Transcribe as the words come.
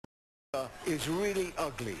Is really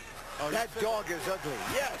ugly. Oh, that dog is ugly.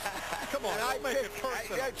 Yes. Come on, don't make it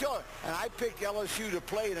personal. And I picked LSU to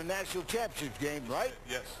play in a national championship game, right?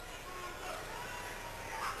 Yes.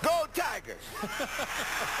 Go Tigers!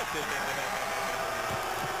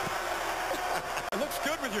 It looks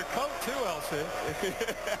good with your coat too, LC.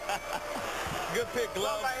 Good pick,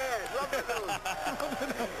 Gloves. Rub my head. Rub my nose.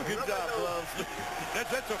 Good job, Gloves.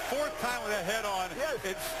 That's the fourth time with that head on. Yes.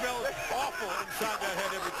 It smells awful inside that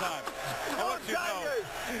head every time. I want you to know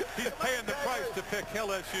he's paying the price to pick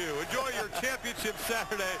LSU. Enjoy your championship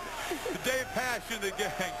Saturday. The Dave Passion, the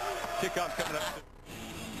gang. Kickoff coming up soon.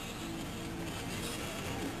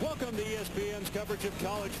 Welcome to ESPN's coverage of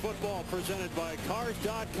college football presented by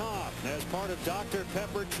Cars.com as part of Dr.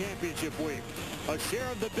 Pepper Championship Week. A share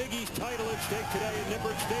of the Big East title at stake today in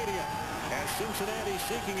Nippert Stadium as Cincinnati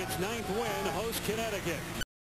seeking its 9th win hosts Connecticut.